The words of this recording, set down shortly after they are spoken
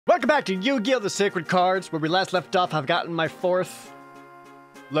Welcome back to Yu-Gi-Oh! The Sacred Cards. Where we last left off, I've gotten my 4th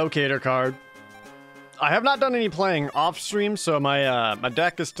locator card. I have not done any playing off stream, so my my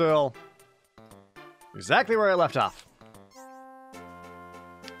deck is still exactly where I left off.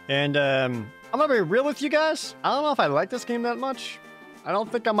 And I'm gonna be real with you guys. I don't know if I like this game that much. I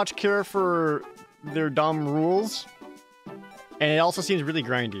don't think I much care for their dumb rules. And it also seems really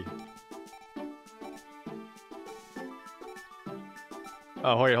grindy.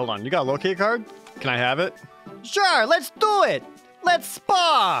 Oh, wait, hold on. You got a locate card? Can I have it? Sure, let's do it! Let's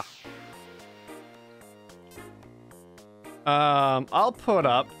spa! I'll put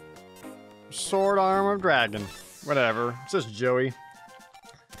up Sword Arm of Dragon. Whatever. It's just Joey.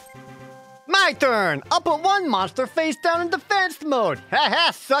 My turn! I'll put one monster face down in defense mode! Haha,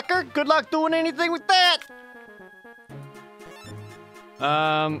 sucker! Good luck doing anything with that!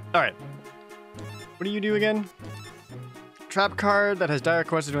 Alright. What do you do again? Trap card that has dire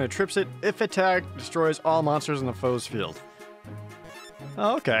consequences when it trips it. If attacked, destroys all monsters in the foe's field.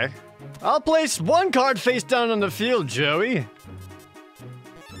 Oh, okay. I'll place one card face down on the field, Joey.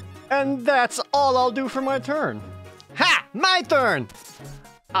 And that's all I'll do for my turn. Ha! My turn!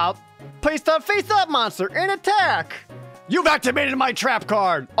 I'll place the face-up monster and attack! You've activated my trap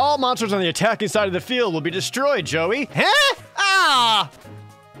card! All monsters on the attacking side of the field will be destroyed, Joey. Huh? Ah!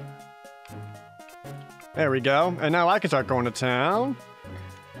 There we go. And now I can start going to town.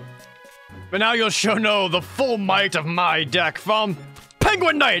 But now you'll know the full might of my deck from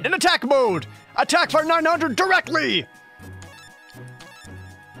Penguin Knight in attack mode! Attack for 900 directly!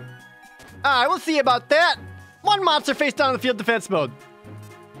 I will see about that. One monster face down in the field defense mode.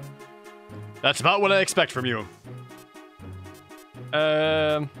 That's about what I expect from you.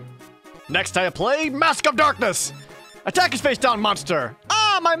 Next I play Mask of Darkness! Attack his face down monster!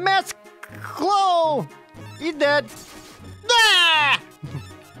 Ah, my mask glow! He's dead. Ah!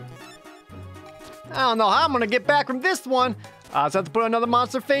 I don't know how I'm gonna get back from this one. I just have to put another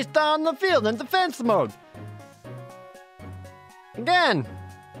monster face down in the field in defense mode. Again.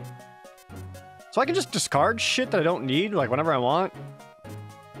 So I can just discard shit that I don't need, like, whenever I want.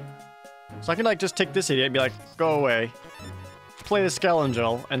 So I can, like, just take this idiot and be like, go away. Play the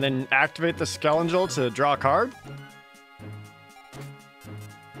Skelangel, and then activate the Skelangel to draw a card.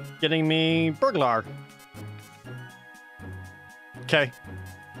 Getting me Burglar. Okay.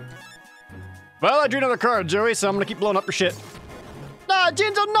 Well, I drew another card, Joey, so I'm gonna keep blowing up your shit. Ah,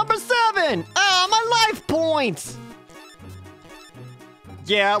 Jinzo number 7! Ah, my life points!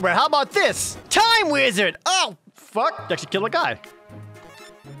 Yeah, well, how about this? Time Wizard! Oh, fuck. He actually killed a guy.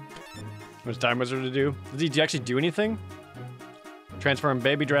 What's Time Wizard to do? Does he actually do anything? Transform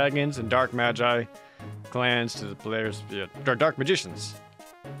baby dragons and dark magi clans to the players via dark magicians.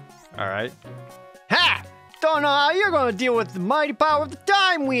 Alright. Ha! Don't know how you're gonna deal with the mighty power of the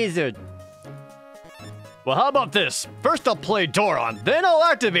Time Wizard! Well, how about this? First I'll play Doron, then I'll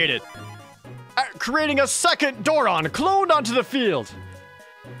activate it! Creating a second Doron cloned onto the field!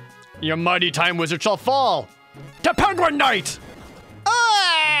 Your mighty Time Wizard shall fall! To Penguin Knight!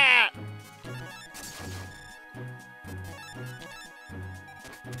 Ah!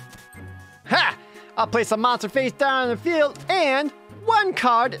 Ha! I'll place a monster face down in the field and one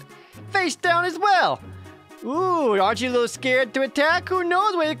card face down as well. Ooh, aren't you a little scared to attack? Who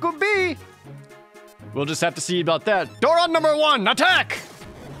knows what it could be? We'll just have to see about that. Doron number 1, attack!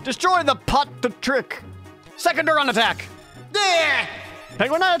 Destroy the pot to trick. Second Doron attack. Yeah!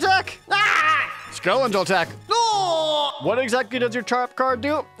 Penguin Knight attack. Ah! Skelangel attack. Oh! What exactly does your trap card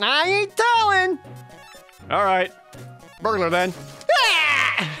do? I ain't telling. All right. Burglar then.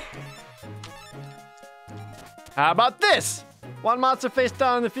 Ah! How about this? One monster face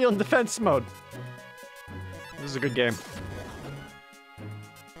down in the field in defense mode. This is a good game.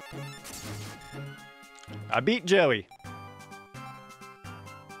 I beat Joey.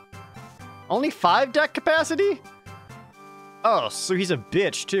 Only 5 deck capacity? Oh, so he's a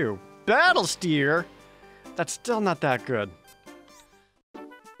bitch too. Battle Steer? That's still not that good.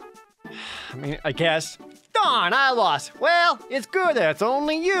 I mean, I guess. Darn, I lost. Well, it's good that it's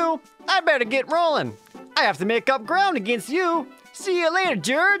only you. I better get rolling. I have to make up ground against you. See you later,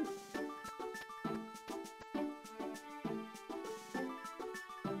 Jared.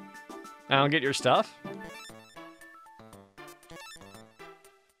 I don't get your stuff.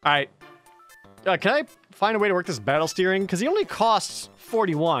 Alright. Can I find a way to work this battle steering? Because he only costs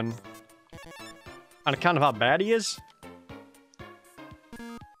 41. On account of how bad he is.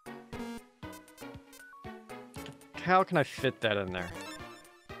 How can I fit that in there?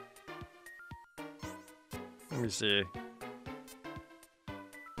 Let me see.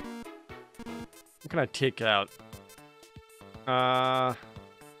 What can I take out?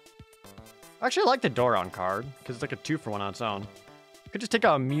 Actually, I like the Doron card, because it's like a 2-for-1 on its own. Could just take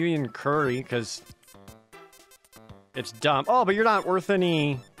out a Million Curry, because it's dumb. Oh, but you're not worth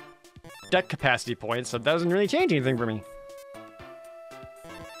any deck capacity points, so that doesn't really change anything for me.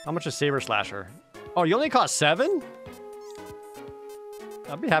 How much is Saber Slasher? Oh, you only cost 7?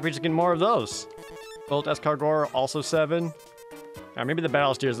 I'd be happy just getting more of those. Bolt Escargor, also 7. Alright, maybe the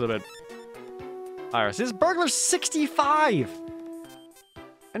Battle Steer is a little bit higher. So this Burglar's 65!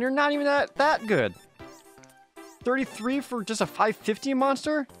 And you're not even that good. 33 for just a 550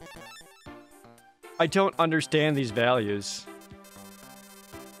 monster? I don't understand these values.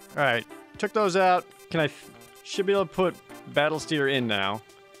 Alright, took those out. Should be able to put Battle Steer in now.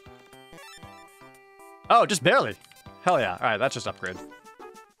 Oh, just barely. Hell yeah. Alright, that's just upgrade.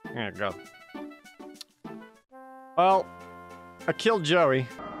 There you go. Well, I killed Joey.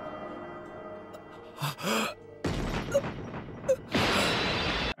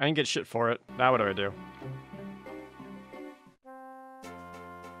 I didn't get shit for it. Now what do I do?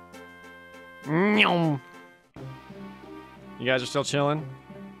 You guys are still chilling?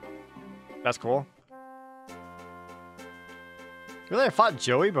 That's cool. Really, I fought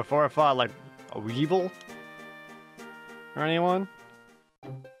Joey before I fought, like, a Weevil? Or anyone?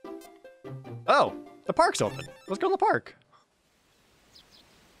 Oh! The park's open. Let's go to the park.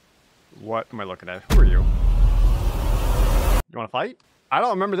 What am I looking at? Who are you? You wanna fight? I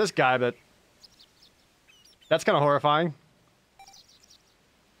don't remember this guy, but... that's kind of horrifying.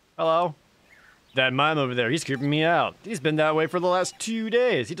 Hello? That mime over there, he's creeping me out. He's been that way for the last 2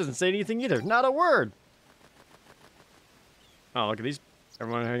 days. He doesn't say anything either. Not a word. Oh, look at these.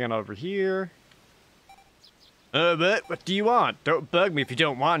 Everyone hanging out over here. But what do you want? Don't bug me if you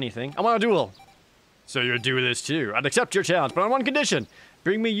don't want anything. I want a duel. So you'll do this too. I'd accept your challenge, but on one condition.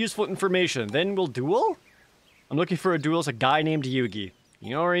 Bring me useful information. Then we'll duel? I'm looking for a duelist, a guy named Yugi.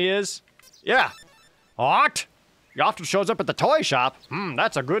 You know where he is? Yeah. What? He often shows up at the toy shop.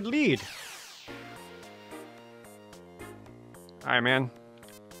 That's a good lead. Alright, man.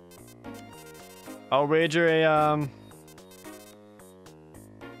 I'll wager a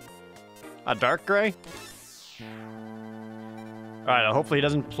dark gray? Alright, hopefully he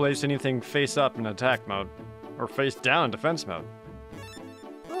doesn't place anything face up in attack mode. Or face down in defense mode.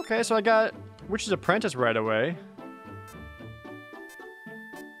 Okay, so I got Witch's Apprentice right away.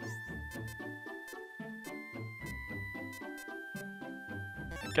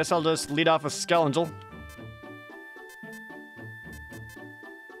 Guess I'll just lead off with Skelangel.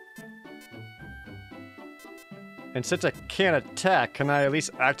 And since I can't attack, can I at least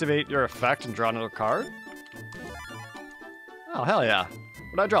activate your effect and draw another card? Oh, hell yeah.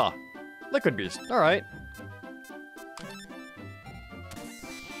 What'd I draw? Liquid Beast. Alright.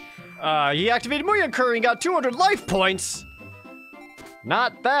 He activated Million Curry and got 200 life points!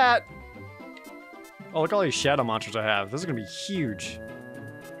 Not that! Oh, look at all these shadow monsters I have. This is gonna be huge.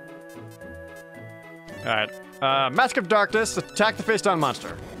 Alright. Mask of Darkness, attack the face down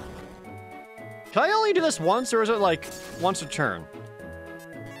monster. Can I only do this once, or is it like once a turn?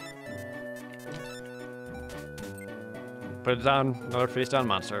 Put it down, another face down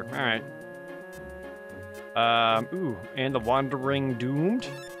monster. Alright. Ooh, and the Wandering Doomed.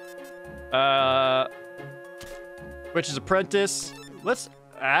 Witch's Apprentice. Let's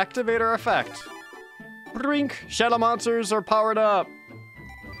activate our effect. Brink! Shadow monsters are powered up!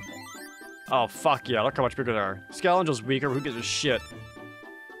 Oh, fuck yeah, look how much bigger they are. Scalengel's weaker, who gives a shit?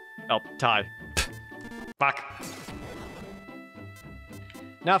 Oh, tie. Fuck.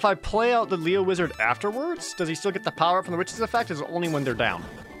 Now, if I play out the Leo Wizard afterwards, does he still get the power up from the Witch's effect, or is it only when they're down?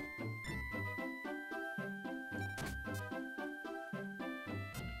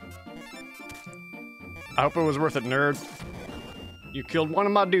 I hope it was worth it, nerd. You killed one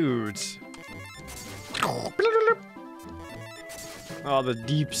of my dudes. Oh, the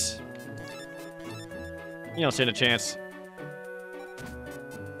deeps. You don't stand a chance.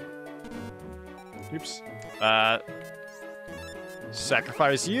 Oops.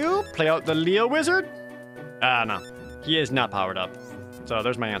 Sacrifice you, play out the Leo Wizard? No. He is not powered up. So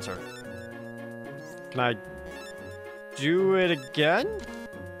there's my answer. Can I do it again?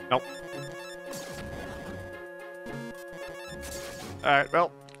 Nope. Alright,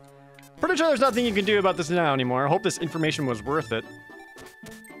 well. Pretty sure there's nothing you can do about this now anymore. I hope this information was worth it.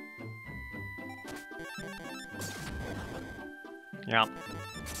 Yeah.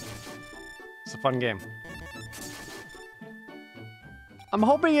 It's a fun game. I'm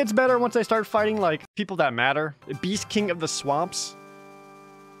hoping it's better once I start fighting, like, people that matter. Beast King of the Swamps.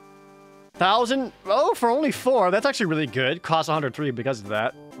 1,000? Oh, for only 4. That's actually really good. Costs 103 because of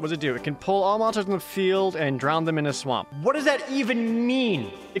that. What does it do? It can pull all monsters in the field and drown them in a swamp. What does that even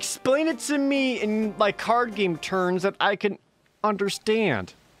mean? Explain it to me in, like, card game terms that I can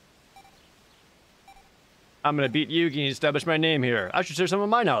understand. I'm gonna beat Yugi and establish my name here. I should share some of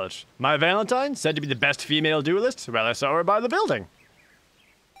my knowledge. My Valentine, said to be the best female duelist. Well, I saw her by the building.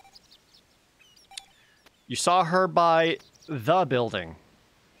 You saw her by the building.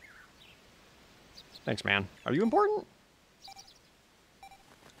 Thanks, man. Are you important?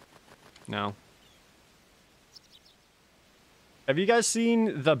 No. Have you guys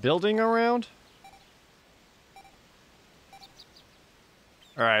seen the building around?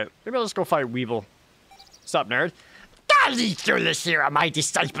 Alright, maybe I'll just go fight Weevil. Sup, nerd? I'll lead through this here of my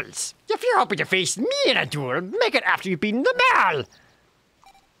disciples. If you're hoping to face me in a duel, make it after you've beaten the mall.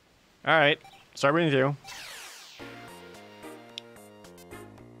 Alright, start with you.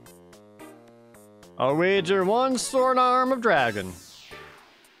 I'll wager 1 sword arm of dragon.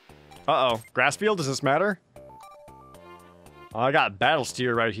 Uh-oh. Grass field, does this matter? Oh, I got Battle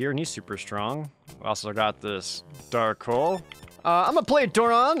Steer right here, and he's super strong. Also got this Dark Hole. I'm gonna play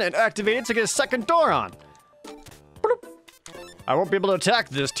Doron and activate it to get a second Doron. I won't be able to attack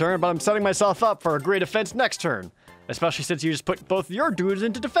this turn, but I'm setting myself up for a great defense next turn. Especially since you just put both your dudes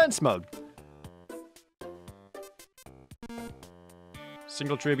into defense mode.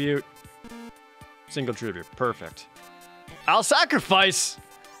 Single tribute. Single tribute. Perfect. I'll sacrifice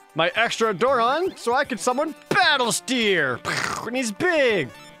my extra Doron so I can summon Battle Steer. And he's big.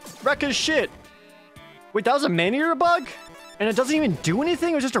 Wreck his shit. Wait, that was a Man-Eater bug? And it doesn't even do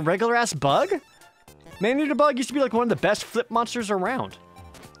anything? It was just a regular-ass bug? Man-Eater bug used to be like one of the best flip monsters around.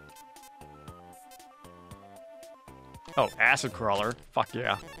 Oh, Acid Crawler. Fuck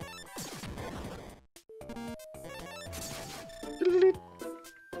yeah.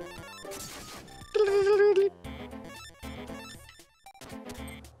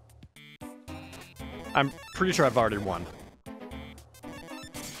 I'm pretty sure I've already won. Do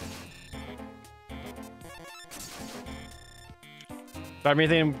I have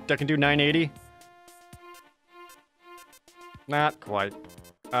anything that can do 980? Not quite.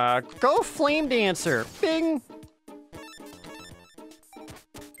 Go Flame Dancer! Bing!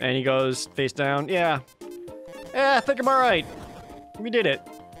 And he goes face down. Yeah. Yeah, I think I'm alright. We did it.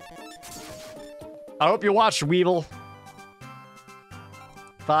 I hope you watched, Weevil.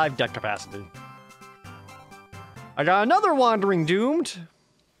 5 deck capacity. I got another Wandering Doomed.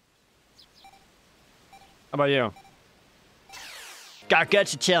 How about you? Got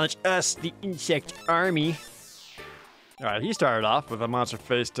guts to challenge us, the insect army. Alright, he started off with a monster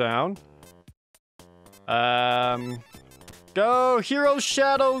face down. Go Hero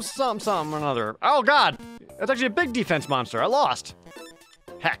Shadow something or another. Oh god! That's actually a big defense monster. I lost.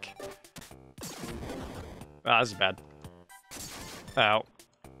 Heck. Ah, this is bad. Ow.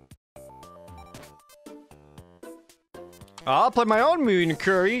 I'll play my own Moon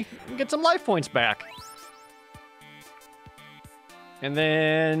Curry and get some life points back. And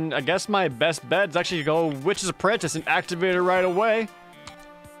then, I guess my best bet is actually to go Witch's Apprentice and activate her right away.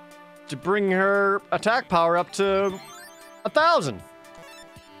 To bring her attack power up to 1,000.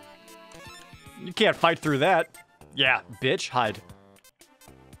 You can't fight through that. Yeah, bitch, hide.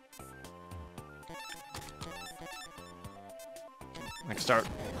 I can start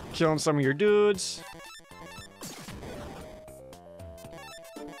killing some of your dudes.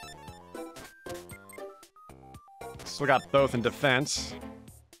 Still got both in defense.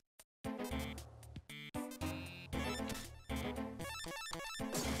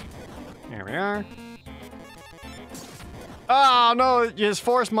 There we are. Oh no, his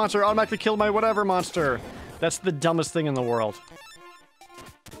forest monster automatically killed my whatever monster. That's the dumbest thing in the world.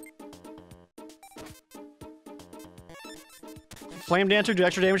 Flame Dancer do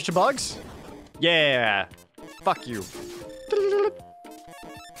extra damage to bugs? Yeah. Fuck you.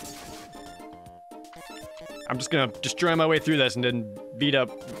 I'm just gonna destroy my way through this and then beat up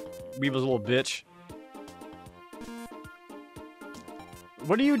Weevil's little bitch.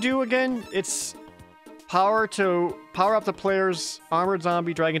 What do you do again? It's power up the player's armored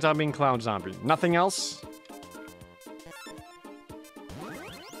zombie, dragon zombie, and clown zombie. Nothing else?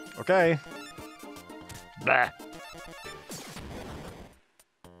 Okay. Bah.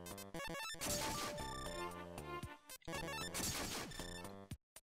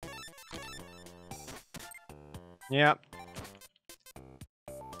 Yeah.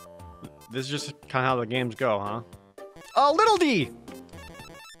 This is just kind of how the games go, huh? Oh, Little D!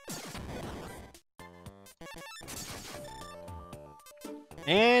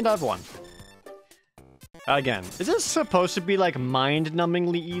 And I've won. Again, is this supposed to be like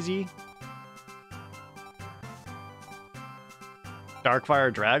mind-numbingly easy?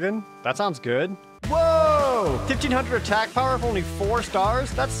 Darkfire Dragon? That sounds good. Whoa! 1500 attack power for only 4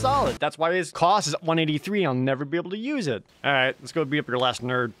 stars? That's solid. That's why his cost is 183. I'll never be able to use it. Alright, let's go beat up your last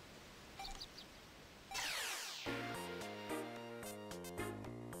nerd.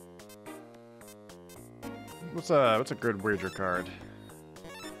 What's a good wager card?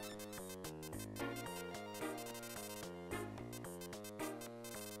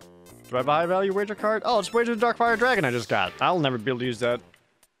 Do I have a high value wager card? Oh, it's wager the Darkfire Dragon I just got. I'll never be able to use that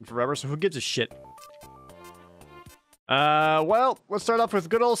forever, so who gives a shit? Well, let's start off with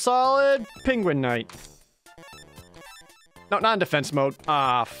good old solid Penguin Knight. No, not in defense mode.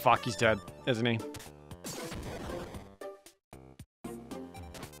 Ah, fuck, he's dead, isn't he?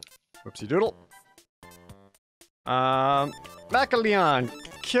 Whoopsie doodle. Macaleon.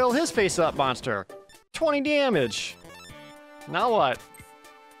 Kill his face-up monster. 20 damage. Now what?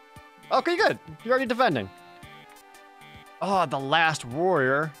 Okay, good. You're already defending. Oh, the last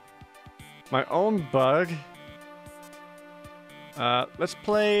warrior. My own bug. Let's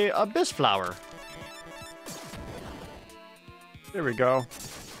play Abyss Flower. There we go.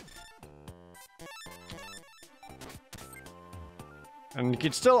 And you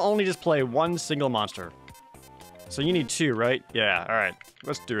can still only just play one single monster. So you need 2, right? Yeah, alright.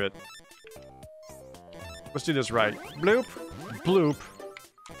 Let's do it. Let's do this right. Bloop. Bloop.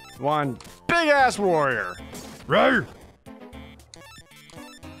 One big-ass warrior. Right?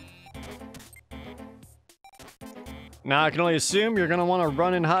 Now I can only assume you're gonna want to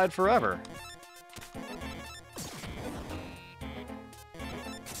run and hide forever.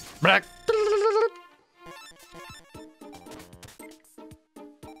 Black.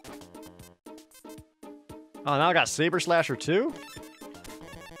 Oh, now I got Saber Slasher too?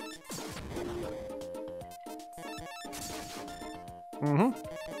 Mm-hmm.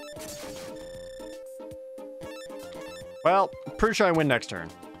 Well, pretty sure I win next turn.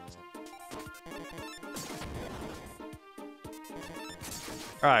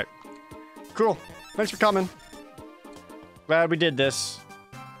 Alright. Cool. Thanks for coming. Glad we did this.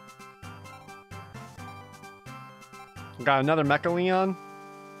 Got another Mecha Leon.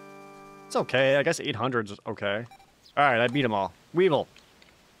 It's okay. I guess 800's okay. Alright, I beat them all. Weevil.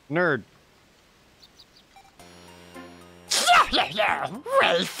 Nerd.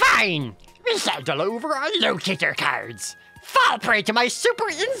 Well, fine. Recycle over our locator cards. Fall prey to my super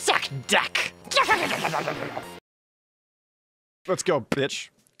insect deck. Let's go, bitch.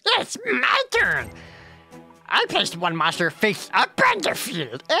 It's my turn. I placed one monster face up on the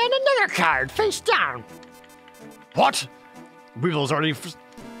field and another card face down. What? Weevil's already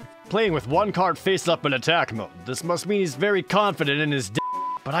playing with one card face up in attack mode. This must mean he's very confident in his deck,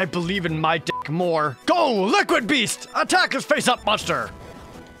 but I believe in my deck more. Go, Liquid Beast! Attack his face up monster!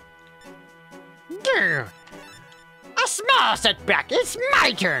 Grr. A small setback. It's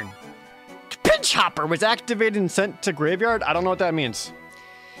my turn. Pinch Hopper was activated and sent to graveyard? I don't know what that means.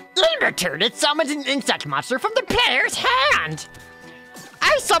 In return, it summons an insect monster from the player's hand.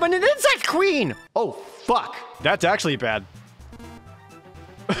 I summon an insect queen. Oh, fuck. That's actually bad.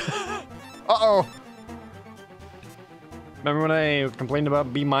 Uh-oh. Remember when I complained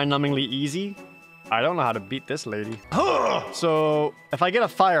about being mind-numbingly easy? I don't know how to beat this lady. So, if I get a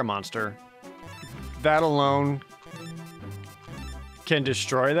fire monster, that alone can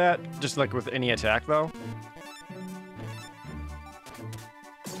destroy that, just like with any attack, though.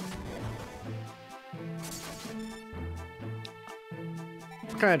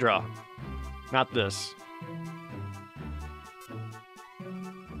 What can I draw? Not this.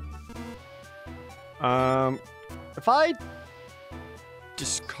 If I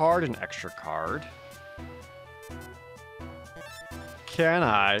discard an extra card, can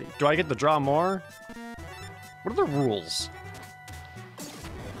I? Do I get to draw more? What are the rules?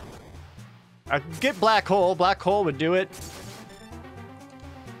 I could get Black Hole. Black Hole would do it.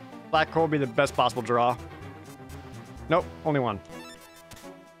 Black Hole would be the best possible draw. Nope, only one.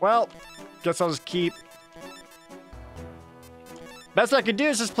 Well, guess I'll just keep. Best I could do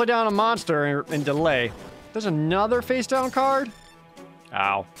is just play down a monster and delay. There's another face down card?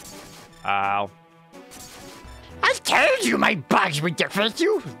 Ow. Ow. I told you my bugs would defeat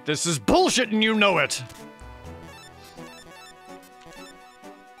you. This is bullshit and you know it.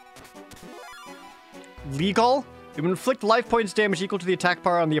 Legal? It will inflict life points damage equal to the attack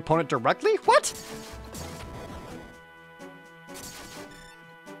power on the opponent directly? What?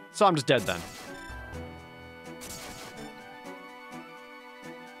 So I'm just dead then.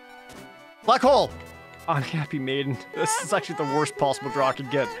 Black Hole! Unhappy Maiden. This is actually the worst possible draw I could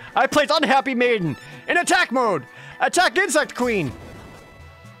get. I placed Unhappy Maiden in attack mode! Attack Insect Queen!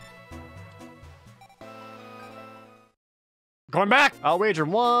 Going back. I'll wager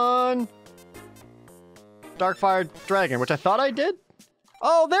 1 Darkfire Dragon, which I thought I did.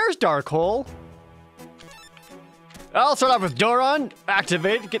 Oh, there's Dark Hole. I'll start off with Doron.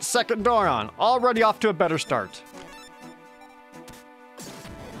 Activate, get second Doron. Already off to a better start.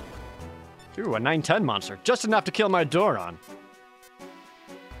 Ooh, a 9-10 monster. Just enough to kill my Doron.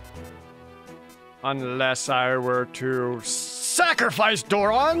 Unless I were to sacrifice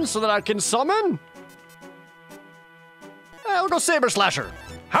Doron so that I can summon? We'll go Saber Slasher.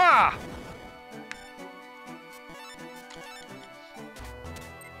 Ha!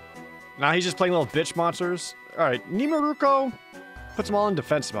 Now he's just playing little bitch monsters. Alright, Nimaruko puts them all in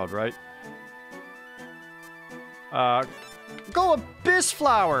defense mode, right? Go Abyss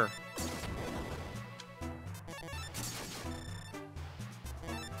Flower!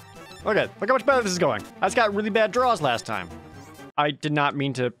 Okay, look how much better this is going. I just got really bad draws last time. I did not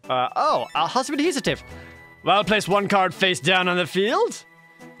mean to, I'll Husband Adhesive. Well, I'll place 1 card face down on the field.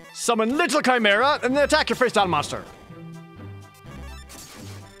 Summon Little Chimera, and then attack your face down monster.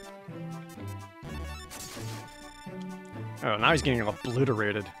 Oh, now he's getting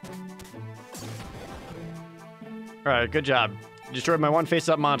obliterated. Alright, good job. You destroyed my 1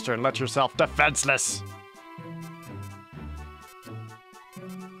 face-up monster and let yourself defenseless.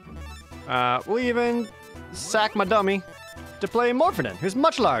 We'll even sack my dummy to play Morphodon, who's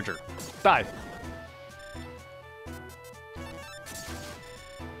much larger. Die.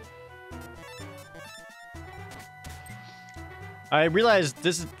 I realized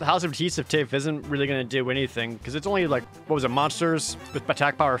this House of Adhesive Tape isn't really going to do anything, because it's only like, what was it, monsters with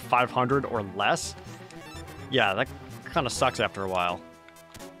attack power 500 or less? Yeah, that kind of sucks after a while.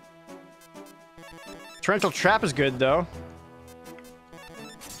 Torrential Trap is good, though.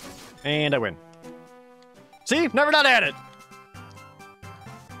 And I win. See? Never not at it!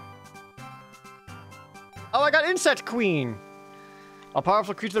 Oh, I got Insect Queen! A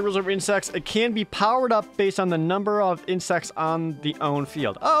powerful creature that rules over insects. It can be powered up based on the number of insects on the own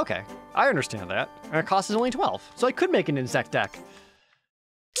field. Oh, okay. I understand that. And it cost is only 12, so I could make an insect deck.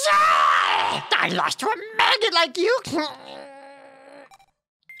 I lost to a maggot like you.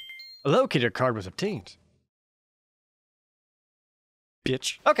 A locator card was obtained.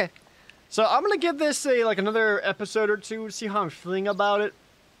 Bitch. Okay. So I'm gonna give this another episode or two to see how I'm feeling about it.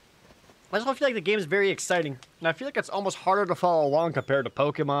 I just feel like the game is very exciting, and I feel like it's almost harder to follow along compared to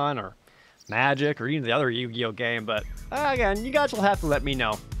Pokemon or Magic or even the other Yu-Gi-Oh game, but again, you guys will have to let me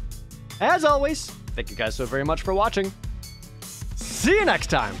know. As always, thank you guys so very much for watching. See you next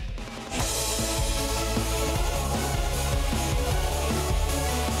time!